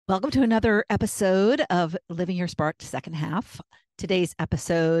Welcome to another episode of Living Your Sparked Second Half. Today's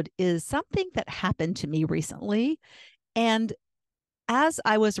episode is something that happened to me recently. And as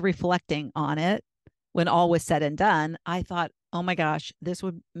I was reflecting on it, when all was said and done, I thought, oh my gosh, this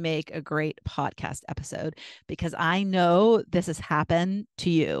would make a great podcast episode because I know this has happened to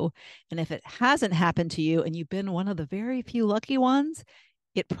you. And if it hasn't happened to you and you've been one of the very few lucky ones,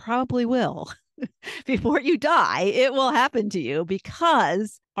 it probably will. Before you die, it will happen to you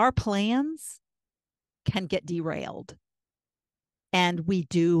because our plans can get derailed. And we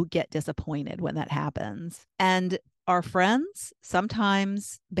do get disappointed when that happens. And our friends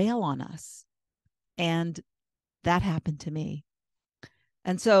sometimes bail on us. And that happened to me.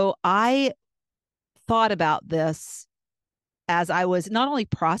 And so I thought about this as I was not only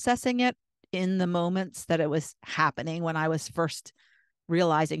processing it in the moments that it was happening when I was first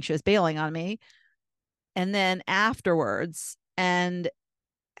realizing she was bailing on me, and then afterwards, and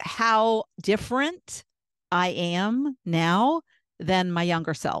how different I am now than my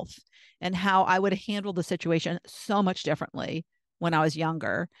younger self, and how I would handle the situation so much differently when I was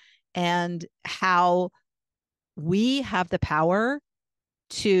younger, and how we have the power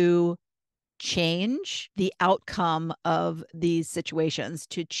to change the outcome of these situations,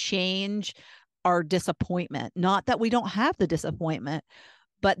 to change our disappointment. Not that we don't have the disappointment,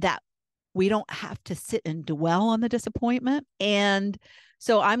 but that we don't have to sit and dwell on the disappointment. And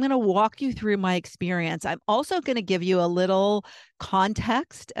so I'm going to walk you through my experience. I'm also going to give you a little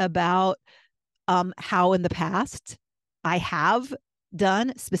context about how in the past I have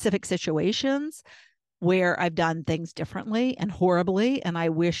done specific situations where I've done things differently and horribly. And I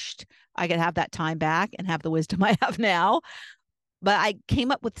wished I could have that time back and have the wisdom I have now. But I came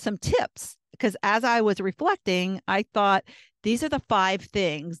up with some tips because as I was reflecting, I thought these are the 5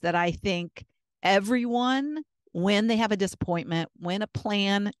 things that I think everyone, when they have a disappointment, when a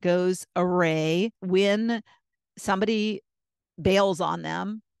plan goes awry, when somebody bails on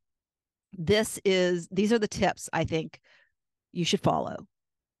them, these are the tips I think you should follow.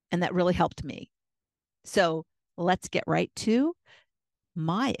 And that really helped me. So let's get right to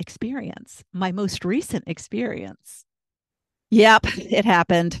my experience, my most recent experience. Yep, it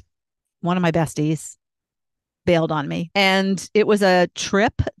happened. One of my besties bailed on me. And it was a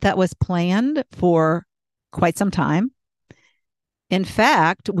trip that was planned for quite some time. In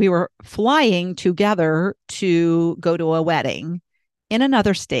fact, we were flying together to go to a wedding in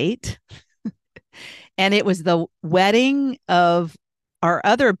another state. And it was the wedding of our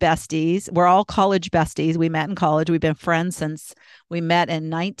other besties. We're all college besties. We met in college. We've been friends since we met in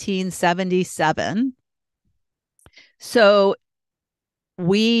 1977. So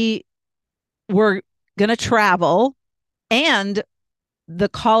we were going to travel, and the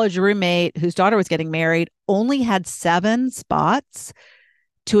college roommate whose daughter was getting married only had 7 spots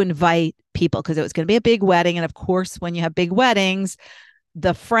to invite people because it was going to be a big wedding. And of course, when you have big weddings,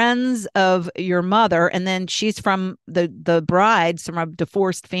 the friends of your mother, and then she's from the bride's from a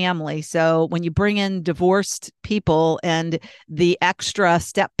divorced family. So when you bring in divorced people and the extra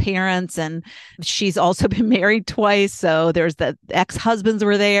step parents, and she's also been married twice, so there's the ex-husbands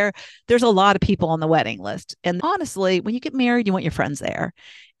were there. There's a lot of people on the wedding list. And honestly, when you get married, you want your friends there.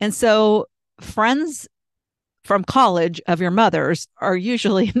 And so friends from college of your mother's are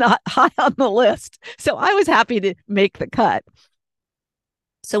usually not high on the list. So I was happy to make the cut.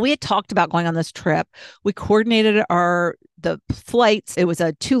 So we had talked about going on this trip. We coordinated the flights. It was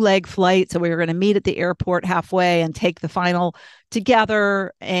a 2-leg flight. So we were going to meet at the airport halfway and take the final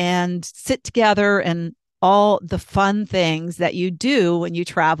together and sit together and all the fun things that you do when you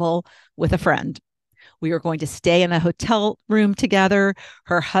travel with a friend. We were going to stay in a hotel room together.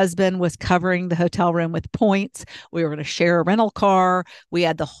 Her husband was covering the hotel room with points. We were going to share a rental car. We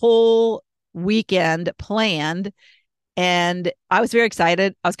had the whole weekend planned. And I was very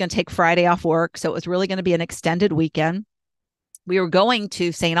excited. I was going to take Friday off work. So it was really going to be an extended weekend. We were going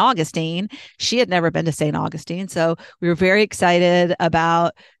to St. Augustine. She had never been to St. Augustine. So we were very excited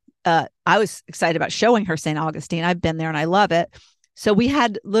about, I was excited about showing her St. Augustine. I've been there and I love it. So we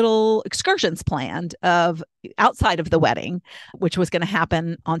had little excursions planned of outside of the wedding, which was going to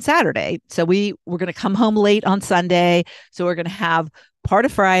happen on Saturday. So we were going to come home late on Sunday. So we're going to have part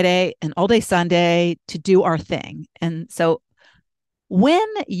of Friday and all day Sunday to do our thing. And so when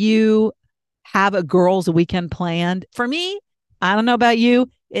you have a girls' weekend planned, for me, I don't know about you,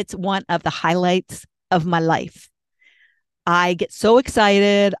 it's one of the highlights of my life. I get so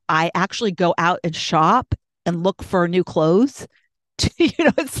excited. I actually go out and shop and look for new clothes.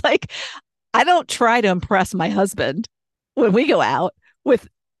 It's like I don't try to impress my husband when we go out with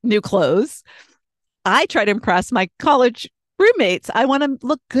new clothes. I try to impress my college roommates. I want to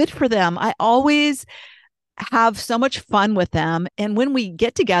look good for them. I always have so much fun with them. And when we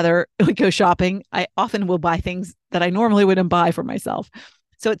get together, we go shopping. I often will buy things that I normally wouldn't buy for myself.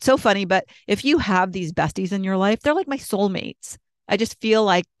 So it's so funny. But if you have these besties in your life, they're like my soulmates. I just feel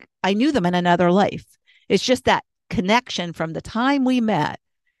like I knew them in another life. It's just that connection from the time we met.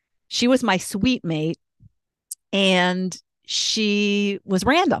 She was my sweet mate, and she was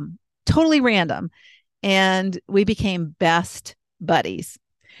random, totally random. And we became best buddies.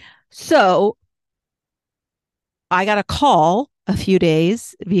 So I got a call a few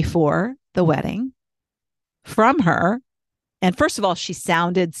days before the wedding from her. And first of all, she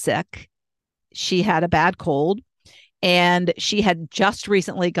sounded sick. She had a bad cold, and she had just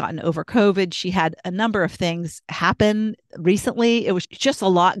recently gotten over COVID. She had a number of things happen recently. It was just a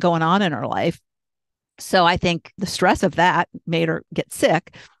lot going on in her life. So I think the stress of that made her get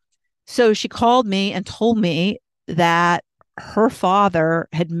sick. So she called me and told me that her father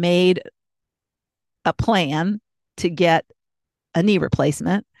had made a plan to get a knee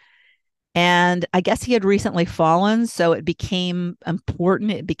replacement. And I guess he had recently fallen. So it became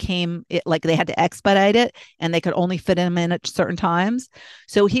important. It became like they had to expedite it, and they could only fit him in at certain times.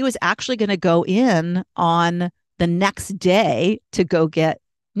 So he was actually going to go in on the next day to go get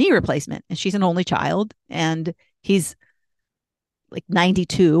knee replacement. And she's an only child, and he's like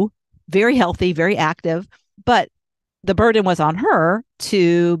 92, very healthy, very active. But the burden was on her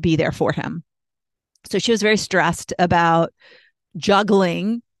to be there for him. So she was very stressed about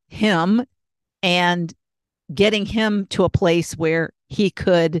juggling him and getting him to a place where he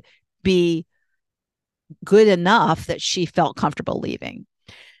could be good enough that she felt comfortable leaving.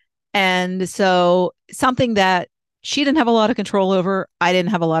 And so something that she didn't have a lot of control over, I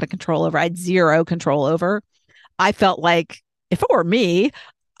didn't have a lot of control over. I had zero control over. I felt like if it were me,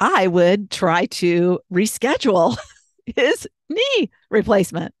 I would try to reschedule his knee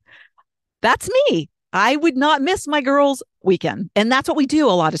replacement. That's me. I would not miss my girls' weekend. And that's what we do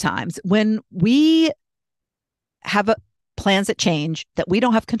a lot of times. When we have plans that change that we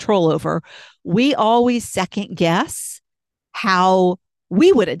don't have control over, we always second guess how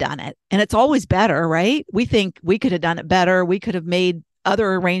we would have done it. And it's always better, right? We think we could have done it better. We could have made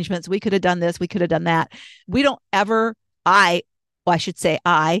other arrangements. We could have done this. We could have done that. We don't ever, I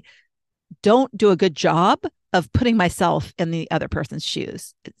don't do a good job of putting myself in the other person's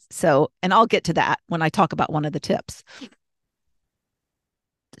shoes. So, and I'll get to that when I talk about one of the tips.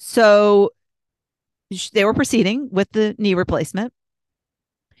 So they were proceeding with the knee replacement.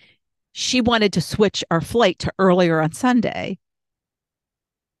 She wanted to switch our flight to earlier on Sunday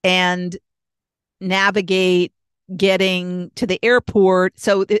and navigate getting to the airport.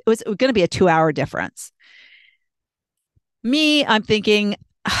 So it was going to be a 2-hour difference. Me, I'm thinking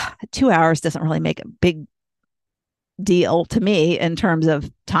 2 hours doesn't really make a big deal to me in terms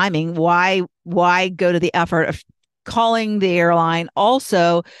of timing. Why go to the effort of calling the airline,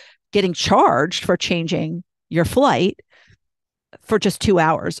 also getting charged for changing your flight for just 2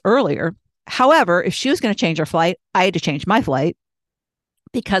 hours earlier? However, if she was going to change her flight, I had to change my flight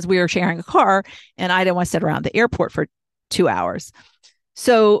because we were sharing a car and I didn't want to sit around the airport for 2 hours.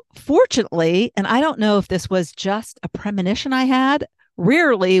 So fortunately, and I don't know if this was just a premonition I had,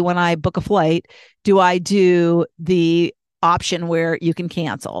 rarely when I book a flight do I do the option where you can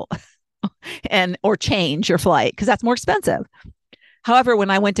cancel or change your flight, because that's more expensive. However,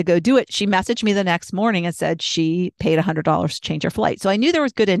 when I went to go do it, she messaged me the next morning and said she paid $100 to change her flight. So I knew there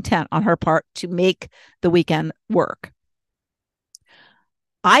was good intent on her part to make the weekend work.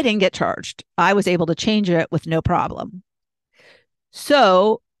 I didn't get charged. I was able to change it with no problem.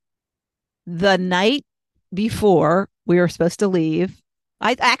 So the night before we were supposed to leave,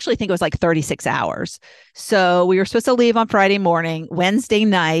 I actually think it was like 36 hours. So we were supposed to leave on Friday morning. Wednesday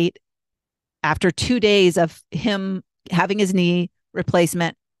night, after 2 days of him having his knee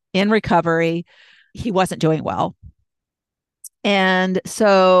replacement in recovery, he wasn't doing well. And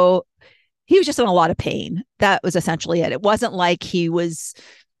so he was just in a lot of pain. That was essentially it. It wasn't like he was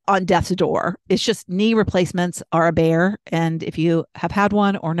on death's door. It's just knee replacements are a bear. And if you have had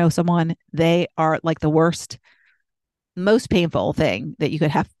one or know someone, they are like the worst, most painful thing that you could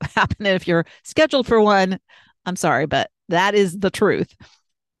have happen. And if you're scheduled for one, I'm sorry, but that is the truth.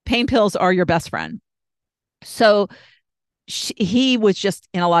 Pain pills are your best friend. So he was just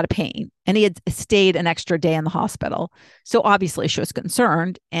in a lot of pain, and he had stayed an extra day in the hospital. So obviously she was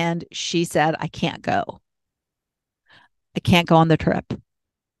concerned, and she said, I can't go. I can't go on the trip.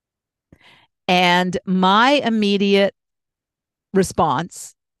 And my immediate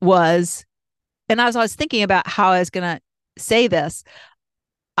response was, and as I was thinking about how I was going to say this,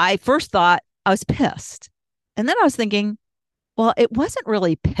 I first thought I was pissed. And then I was thinking, Well, it wasn't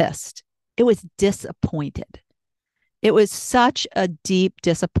really pissed. It was disappointed. It was such a deep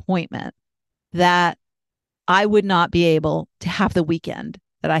disappointment that I would not be able to have the weekend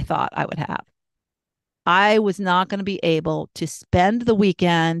that I thought I would have. I was not going to be able to spend the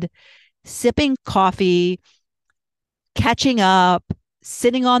weekend sipping coffee, catching up,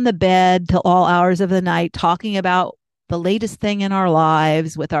 sitting on the bed till all hours of the night, talking about the latest thing in our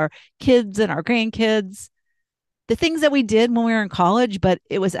lives with our kids and our grandkids, the things that we did when we were in college, but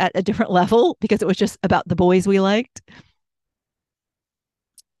it was at a different level because it was just about the boys we liked.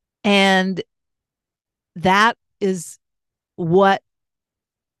 And that is what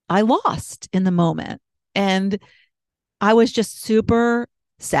I lost in the moment. And I was just super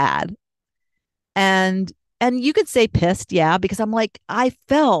sad. And you could say pissed, yeah, because I'm like, I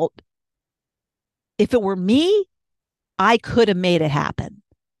felt if it were me, I could have made it happen.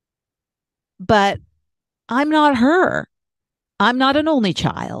 But I'm not her. I'm not an only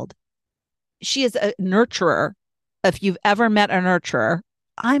child. She is a nurturer. If you've ever met a nurturer,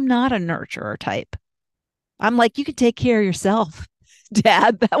 I'm not a nurturer type. I'm like, you could take care of yourself,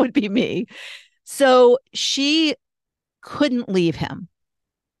 Dad. That would be me. So she couldn't leave him.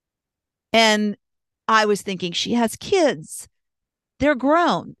 And I was thinking, she has kids. They're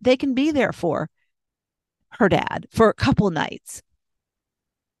grown. They can be there for her dad for a couple of nights.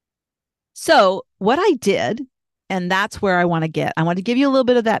 So, what I did, and that's where I want to get, I want to give you a little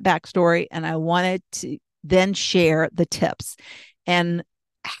bit of that backstory, and I wanted to then share the tips and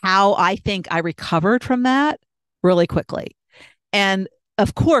how I think I recovered from that really quickly. And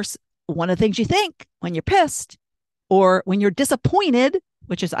of course, one of the things you think when you're pissed or when you're disappointed,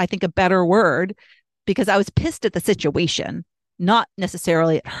 which is, I think, a better word, because I was pissed at the situation, not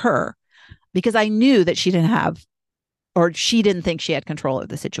necessarily at her, because I knew that she didn't have, or she didn't think she had control of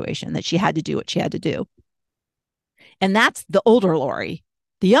the situation, that she had to do what she had to do. And that's the older Lori.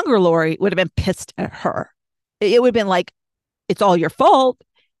 The younger Lori would have been pissed at her. It would have been like, it's all your fault.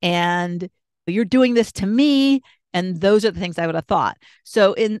 And you're doing this to me. And those are the things I would have thought.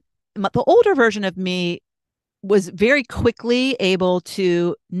 So in the older version of me was very quickly able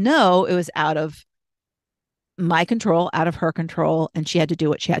to know it was out of my control, out of her control, and she had to do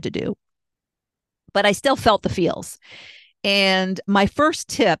what she had to do. But I still felt the feels. And my first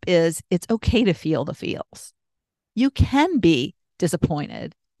tip is it's okay to feel the feels. You can be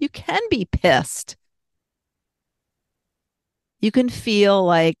disappointed. You can be pissed. You can feel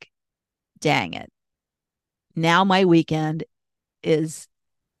like, dang it, now my weekend is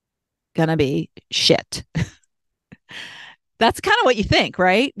going to be shit. That's kind of what you think,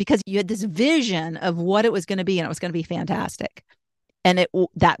 right? Because you had this vision of what it was going to be, and it was going to be fantastic. And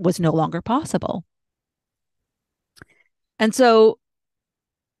that was no longer possible. And so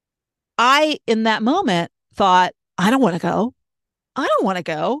I, in that moment, thought, I don't want to go. I don't want to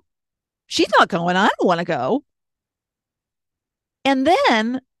go. She's not going. I don't want to go. And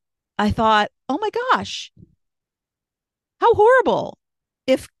then I thought, oh my gosh, how horrible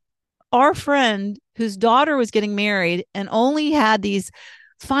if our friend whose daughter was getting married and only had these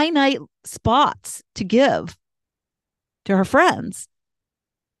finite spots to give to her friends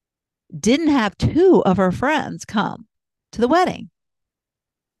didn't have two of her friends come to the wedding.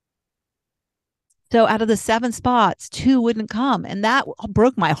 So out of the 7 spots, 2 wouldn't come. And that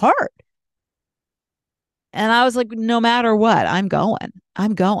broke my heart. And I was like, no matter what, I'm going.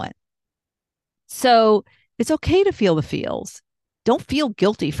 I'm going. So it's okay to feel the feels. Don't feel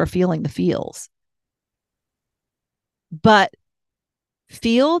guilty for feeling the feels. But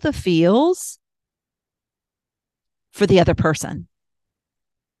feel the feels for the other person.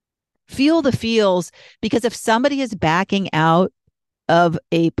 Feel the feels, because if somebody is backing out of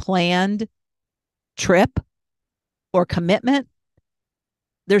a planned trip or commitment,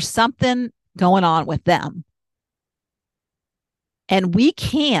 there's something going on with them. And we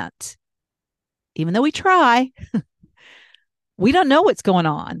can't, even though we try, we don't know what's going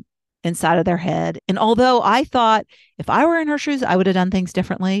on inside of their head. And although I thought if I were in her shoes, I would have done things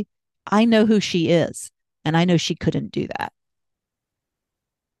differently, I know who she is, and I know she couldn't do that.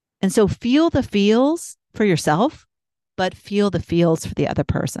 And so feel the feels for yourself, but feel the feels for the other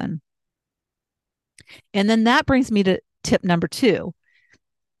person. And then that brings me to tip number 2.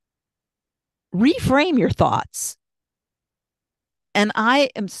 Reframe your thoughts. And I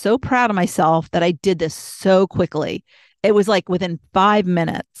am so proud of myself that I did this so quickly. It was like within 5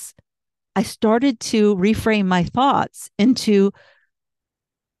 minutes, I started to reframe my thoughts into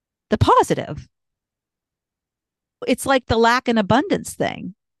the positive. It's like the lack and abundance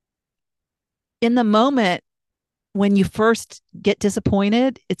thing. In the moment, when you first get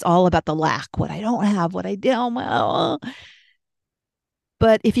disappointed, it's all about the lack, what I don't have, what I don't.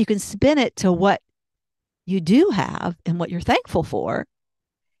 But if you can spin it to what you do have and what you're thankful for,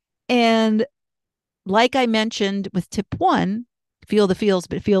 and like I mentioned with tip one, feel the feels,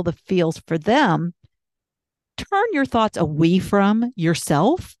 but feel the feels for them, turn your thoughts away from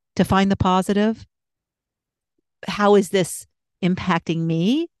yourself to find the positive. How is this impacting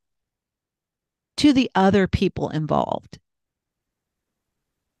me? To the other people involved.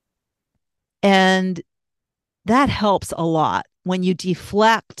 And that helps a lot when you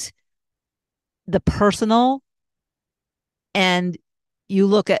deflect the personal and you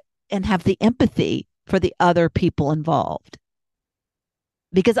look at and have the empathy for the other people involved.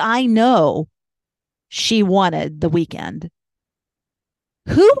 Because I know she wanted the weekend.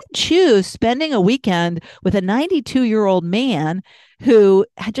 Who would choose spending a weekend with a 92-year-old man who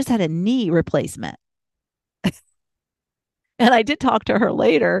had just had a knee replacement? And I did talk to her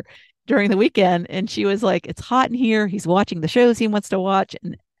later during the weekend, and she was like, it's hot in here. He's watching the shows he wants to watch,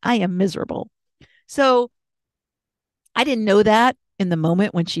 and I am miserable. So I didn't know that in the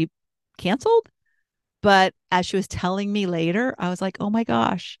moment when she canceled. But as she was telling me later, I was like, oh my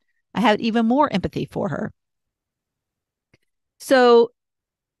gosh, I had even more empathy for her. So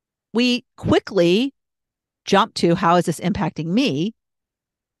we quickly jumped to how is this impacting me?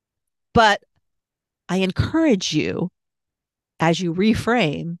 But I encourage you, as you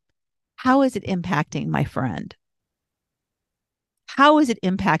reframe, how is it impacting my friend? How is it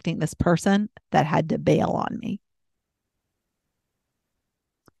impacting this person that had to bail on me?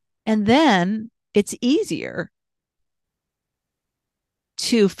 And then it's easier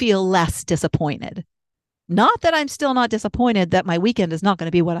to feel less disappointed. Not that I'm still not disappointed that my weekend is not going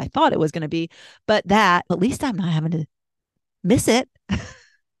to be what I thought it was going to be, but that at least I'm not having to miss it.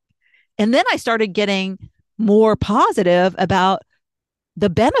 And then I started getting more positive about the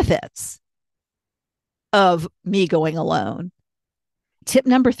benefits of me going alone. Tip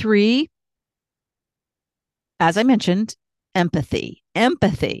number 3, as I mentioned, empathy.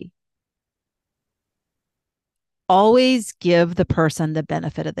 Empathy. Always give the person the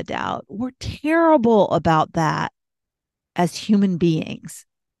benefit of the doubt. We're terrible about that as human beings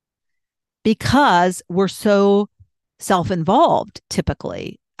because we're so self-involved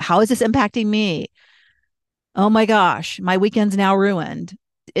typically. How is this impacting me? Oh my gosh, my weekend's now ruined.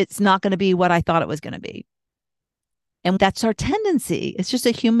 It's not going to be what I thought it was going to be. And that's our tendency. It's just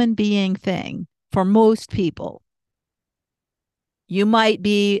a human being thing for most people. You might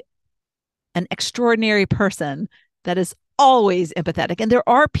be an extraordinary person that is always empathetic. And there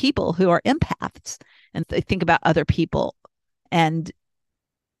are people who are empaths and they think about other people and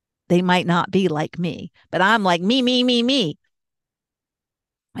they might not be like me, but I'm like me, me, me, me.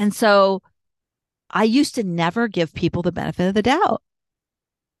 And so I used to never give people the benefit of the doubt.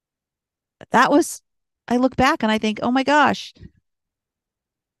 That was, I look back and I think, oh my gosh,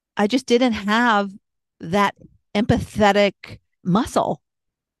 I just didn't have that empathetic muscle.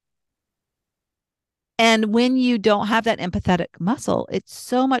 And when you don't have that empathetic muscle, it's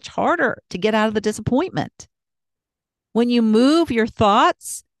so much harder to get out of the disappointment. When you move your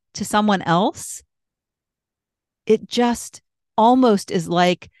thoughts to someone else, it just almost is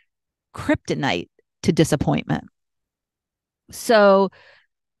like kryptonite to disappointment. So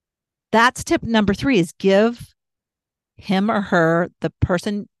that's tip number 3 is give him or her, the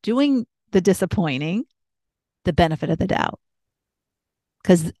person doing the disappointing, the benefit of the doubt.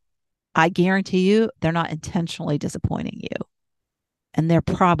 Because I guarantee you, they're not intentionally disappointing you. And they're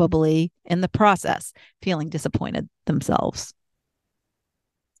probably in the process feeling disappointed themselves.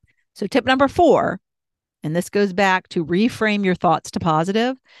 So tip number 4, and this goes back to reframe your thoughts to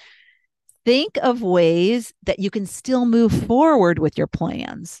positive. Think of ways that you can still move forward with your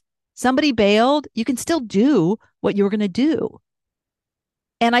plans. Somebody bailed, you can still do what you were going to do.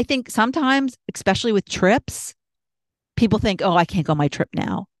 And I think sometimes, especially with trips, people think, oh, I can't go on my trip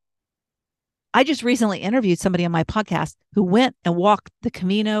now. I just recently interviewed somebody on my podcast who went and walked the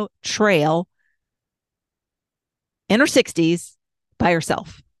Camino Trail in her 60s by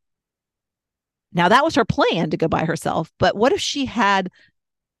herself. Now, that was her plan to go by herself. But what if she had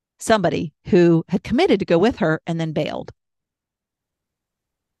somebody who had committed to go with her and then bailed?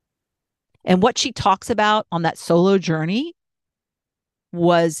 And what she talks about on that solo journey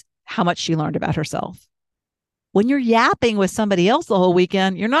was how much she learned about herself. When you're yapping with somebody else the whole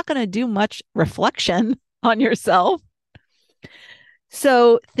weekend, you're not going to do much reflection on yourself.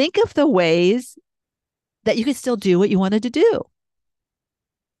 So think of the ways that you can still do what you wanted to do.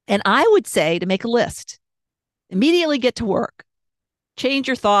 And I would say to make a list, immediately get to work, change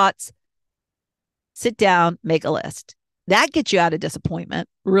your thoughts, sit down, make a list. That gets you out of disappointment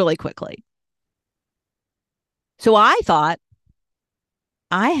really quickly. So I thought,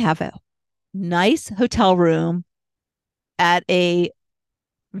 I have a nice hotel room at a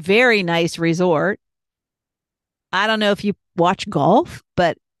very nice resort. I don't know if you watch golf,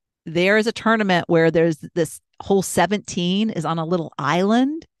 but there is a tournament where there's this hole 17 is on a little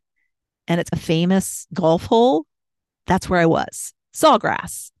island and it's a famous golf hole. That's where I was.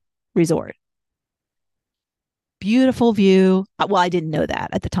 Sawgrass Resort. Beautiful view. Well, I didn't know that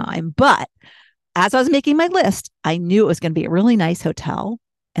at the time, but as I was making my list, I knew it was going to be a really nice hotel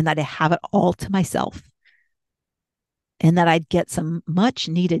and that I have it all to myself and that I'd get some much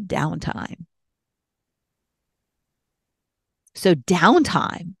needed downtime. So,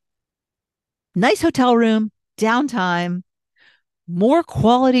 downtime, nice hotel room, downtime, more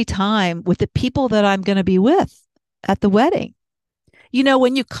quality time with the people that I'm going to be with at the wedding. You know,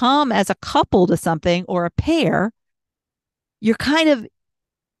 when you come as a couple to something or a pair, you're kind of,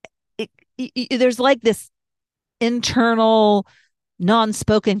 there's like this internal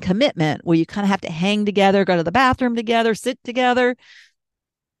non-spoken commitment where you kind of have to hang together, go to the bathroom together, sit together.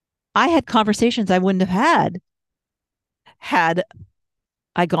 I had conversations I wouldn't have had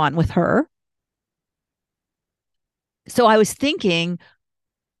I gone with her. So I was thinking,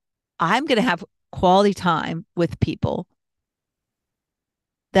 I'm going to have quality time with people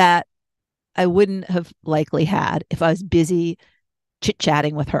that I wouldn't have likely had if I was busy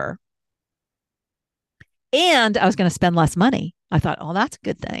chit-chatting with her. And I was going to spend less money. I thought, oh, that's a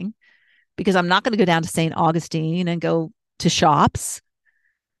good thing because I'm not going to go down to St. Augustine and go to shops,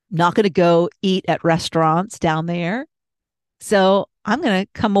 not going to go eat at restaurants down there. So I'm going to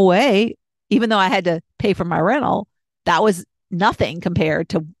come away, even though I had to pay for my rental, that was nothing compared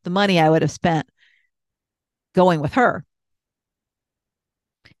to the money I would have spent going with her.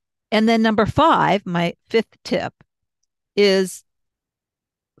 And then number 5, my 5th tip is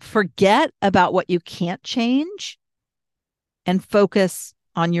forget about what you can't change and focus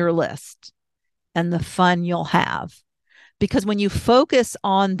on your list and the fun you'll have. Because when you focus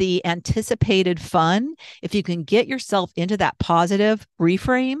on the anticipated fun, if you can get yourself into that positive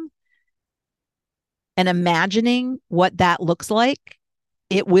reframe and imagining what that looks like,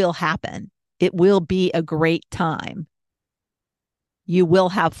 it will happen. It will be a great time. You will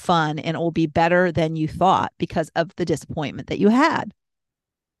have fun and it will be better than you thought because of the disappointment that you had.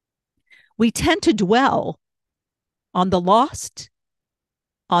 We tend to dwell on the lost,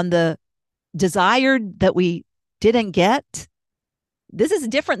 on the desired that we didn't get. This is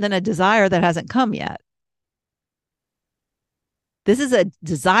different than a desire that hasn't come yet. This is a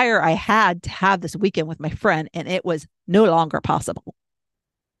desire I had to have this weekend with my friend, and it was no longer possible.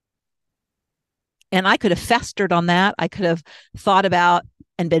 And I could have festered on that. I could have thought about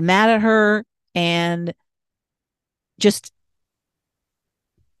and been mad at her and just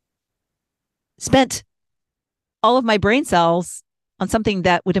spent all of my brain cells on something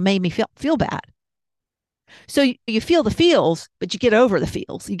that would have made me feel bad. So you feel the feels, but you get over the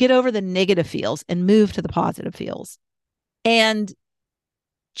feels. You get over the negative feels and move to the positive feels. And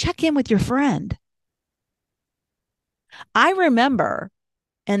check in with your friend. I remember,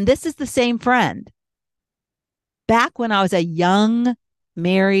 and this is the same friend, back when I was a young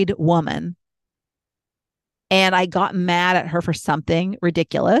married woman and I got mad at her for something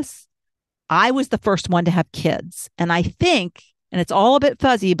ridiculous. I was the first one to have kids. And I think, and it's all a bit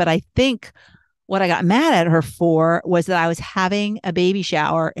fuzzy, but I think what I got mad at her for was that I was having a baby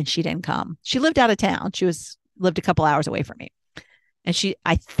shower and she didn't come. She lived out of town. She lived a couple hours away from me. And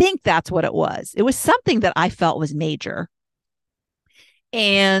I think that's what it was. It was something that I felt was major.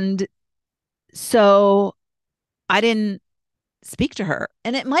 And so I didn't speak to her.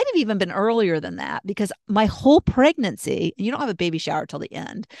 And it might have even been earlier than that because my whole pregnancy, you don't have a baby shower till the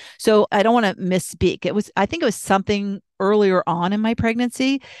end. So I don't want to misspeak. I think it was something earlier on in my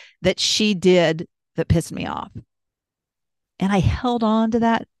pregnancy that she did that pissed me off. And I held on to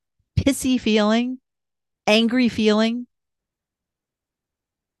that pissy feeling, angry feeling,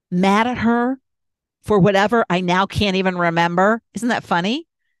 mad at her for whatever I now can't even remember. Isn't that funny?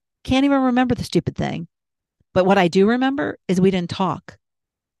 Can't even remember the stupid thing. But what I do remember is we didn't talk.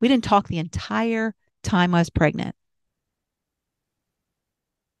 We didn't talk the entire time I was pregnant.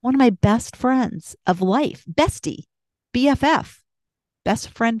 One of my best friends of life, bestie, BFF, best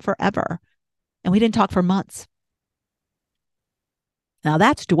friend forever. And we didn't talk for months. Now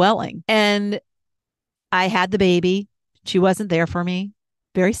that's dwelling. And I had the baby. She wasn't there for me.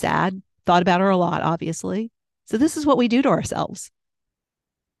 Very sad. Thought about her a lot, obviously. So this is what we do to ourselves.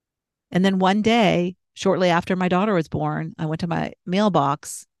 And then one day, shortly after my daughter was born, I went to my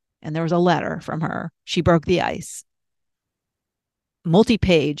mailbox and there was a letter from her. She broke the ice.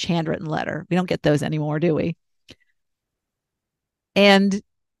 Multi-page handwritten letter. We don't get those anymore, do we? And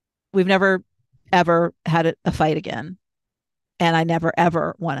we've never, ever had a fight again. And I never,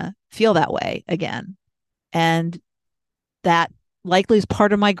 ever want to feel that way again. And that likely is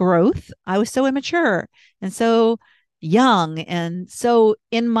part of my growth. I was so immature and so young and so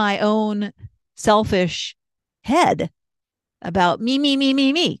in my own selfish head about me, me, me,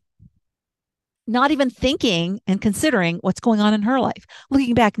 me, me, not even thinking and considering what's going on in her life.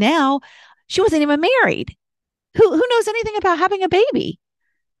 Looking back now, she wasn't even married. Who knows anything about having a baby?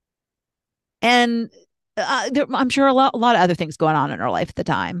 And I'm sure a lot of other things going on in her life at the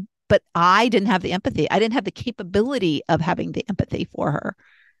time, but I didn't have the empathy. I didn't have the capability of having the empathy for her.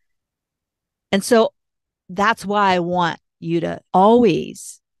 And so that's why I want you to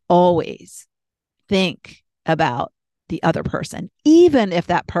always, always think about the other person, even if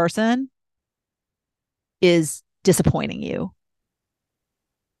that person is disappointing you.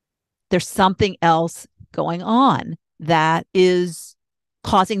 There's something else going on that is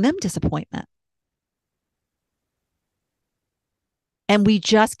causing them disappointment. And we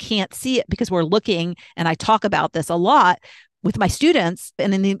just can't see it because we're looking, and I talk about this a lot with my students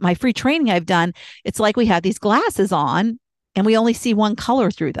and in my free training I've done. It's like we have these glasses on and we only see one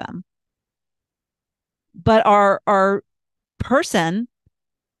color through them. But our person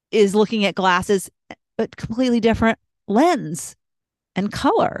is looking at glasses, a completely different lens and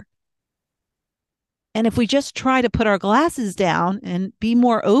color. And if we just try to put our glasses down and be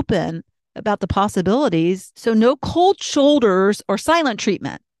more open about the possibilities, so no cold shoulders or silent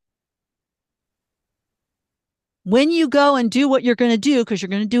treatment. When you go and do what you're going to do, because you're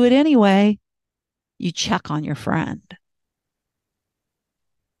going to do it anyway, you check on your friend.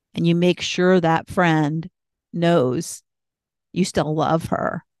 And you make sure that friend knows you still love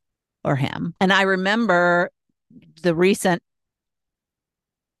her or him. And I remember the recent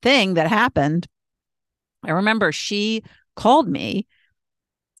thing that happened. I remember she called me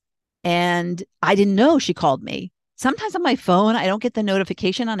and I didn't know she called me. Sometimes on my phone, I don't get the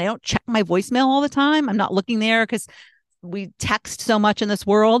notification and I don't check my voicemail all the time. I'm not looking there because we text so much in this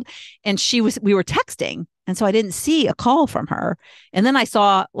world. And we were texting. And so I didn't see a call from her. And then I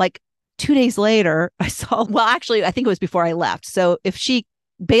saw like 2 days later, well, actually, I think it was before I left. So if she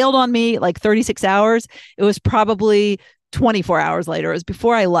bailed on me like 36 hours, it was probably 24 hours later. It was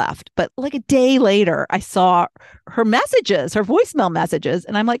before I left. But like a day later, I saw her messages, her voicemail messages.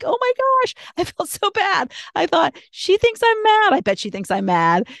 And I'm like, oh my gosh, I felt so bad. I thought, she thinks I'm mad. I bet she thinks I'm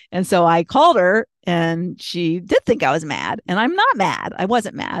mad. And so I called her and she did think I was mad. And I'm not mad. I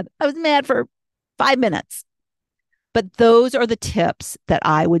wasn't mad. I was mad for 5 minutes. But those are the tips that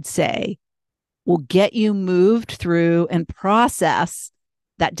I would say will get you moved through and process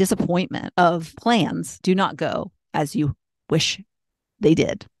that disappointment of plans do not go as you wish they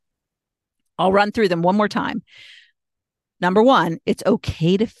did. I'll run through them one more time. Number one, it's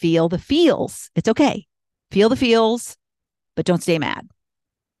okay to feel the feels. It's okay. Feel the feels, but don't stay mad.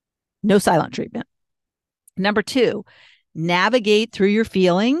 No silent treatment. Number two, navigate through your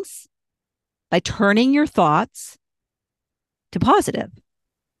feelings by turning your thoughts to positive.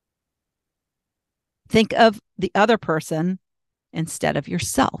 Think of the other person instead of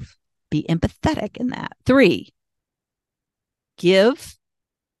yourself. Be empathetic in that. 3, give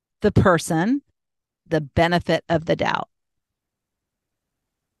the person the benefit of the doubt.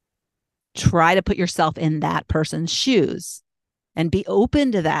 Try to put yourself in that person's shoes and be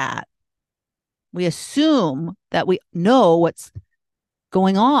open to that. We assume that we know what's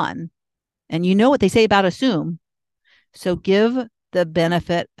going on, and you know what they say about assume. So give the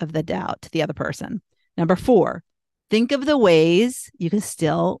benefit of the doubt to the other person. Number 4, think of the ways you can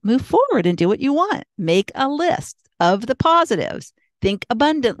still move forward and do what you want. Make a list of the positives. Think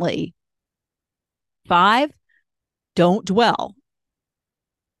abundantly. 5, don't dwell.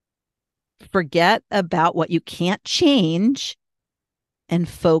 Forget about what you can't change and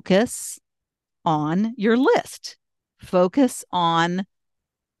focus on your list. Focus on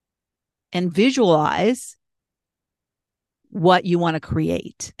and visualize what you want to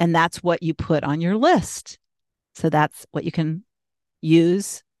create. And that's what you put on your list. So that's what you can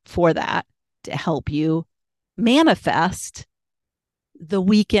use for that to help you manifest the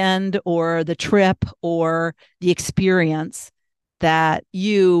weekend or the trip or the experience that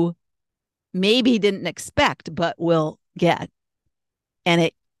you maybe didn't expect, but will get. And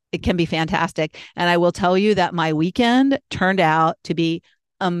it can be fantastic. And I will tell you that my weekend turned out to be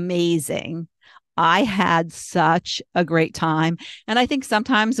amazing. I had such a great time. And I think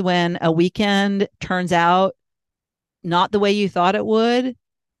sometimes when a weekend turns out not the way you thought it would,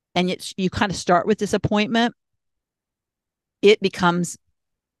 and you kind of start with disappointment, it becomes,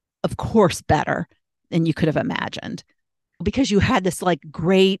 of course, better than you could have imagined. because you had this like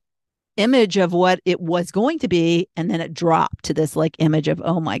great image of what it was going to be, and then it dropped to this like image of,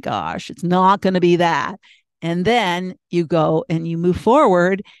 oh my gosh, it's not going to be that. And then you go and you move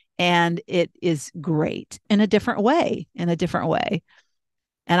forward, and it is great in a different way,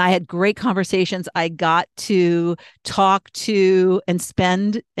 And I had great conversations. I got to talk to and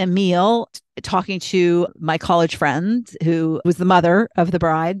spend a meal talking to my college friend who was the mother of the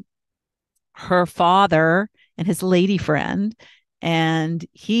bride, her father, and his lady friend. And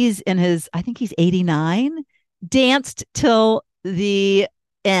he's in his, I think he's 89, danced till the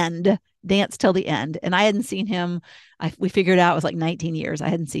end. And I hadn't seen him. We figured out it was like 19 years. I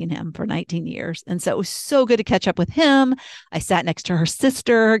hadn't seen him for 19 years. And so it was so good to catch up with him. I sat next to her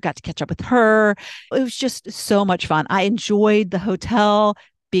sister, got to catch up with her. It was just so much fun. I enjoyed the hotel,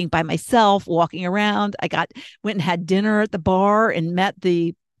 being by myself, walking around. Went and had dinner at the bar and met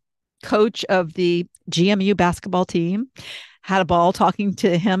the coach of the GMU basketball team. Had a ball talking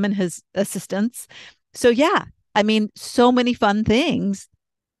to him and his assistants. So yeah, I mean, so many fun things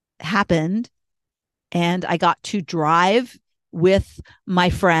happened. And I got to drive with my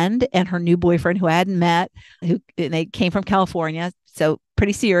friend and her new boyfriend who I hadn't met, and they came from California. So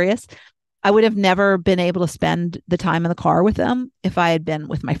pretty serious. I would have never been able to spend the time in the car with them if I had been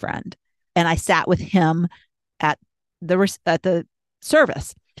with my friend. And I sat with him at the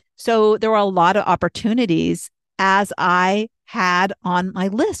service. So there were a lot of opportunities, as I had on my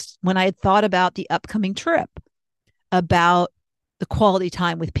list when I had thought about the upcoming trip, about the quality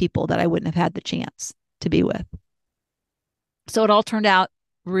time with people that I wouldn't have had the chance to be with. So it all turned out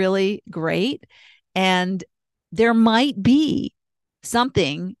really great. And there might be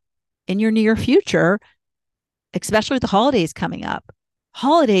something in your near future, especially with the holidays coming up.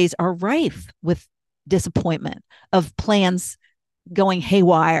 Holidays are rife with disappointment, of plans going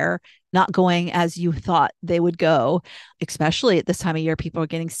haywire, not going as you thought they would go. Especially at this time of year, people are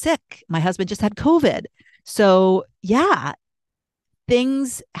getting sick. My husband just had COVID. So yeah,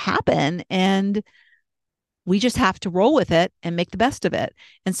 things happen, and we just have to roll with it and make the best of it.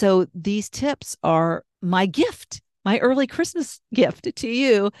 And so these tips are my gift, my early Christmas gift to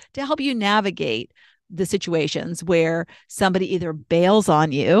you, to help you navigate the situations where somebody either bails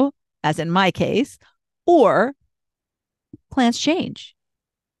on you, as in my case, or plans change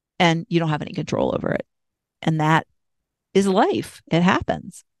and you don't have any control over it. And that is life. It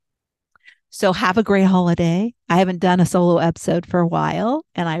happens. So have a great holiday. I haven't done a solo episode for a while,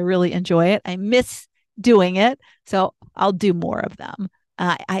 and I really enjoy it. I miss doing it. So I'll do more of them.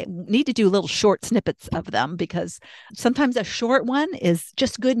 I need to do little short snippets of them, because sometimes a short one is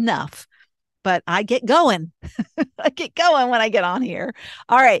just good enough. But I get going. I get going when I get on here.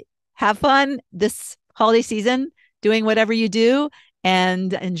 All right. Have fun this holiday season, doing whatever you do,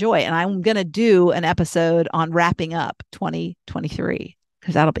 and enjoy. And I'm going to do an episode on wrapping up 2023,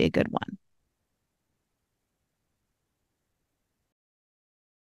 because that'll be a good one.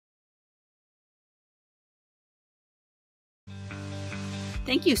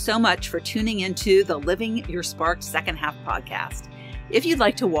 Thank you so much for tuning into the Living Your Spark Second Half podcast. If you'd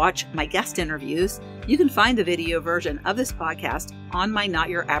like to watch my guest interviews, you can find the video version of this podcast on my Not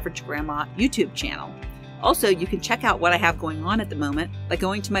Your Average Grandma YouTube channel. Also, you can check out what I have going on at the moment by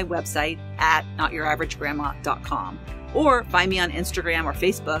going to my website at notyouraverage.grandma.com, or find me on Instagram or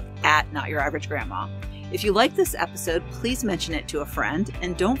Facebook at Not Your Average Grandma. If you like this episode, please mention it to a friend,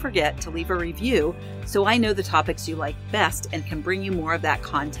 and don't forget to leave a review so I know the topics you like best and can bring you more of that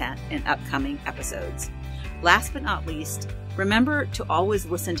content in upcoming episodes. Last but not least, remember to always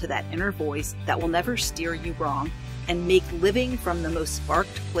listen to that inner voice that will never steer you wrong, and make living from the most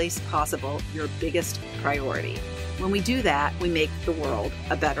sparked place possible your biggest priority. When we do that, we make the world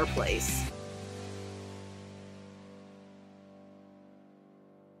a better place.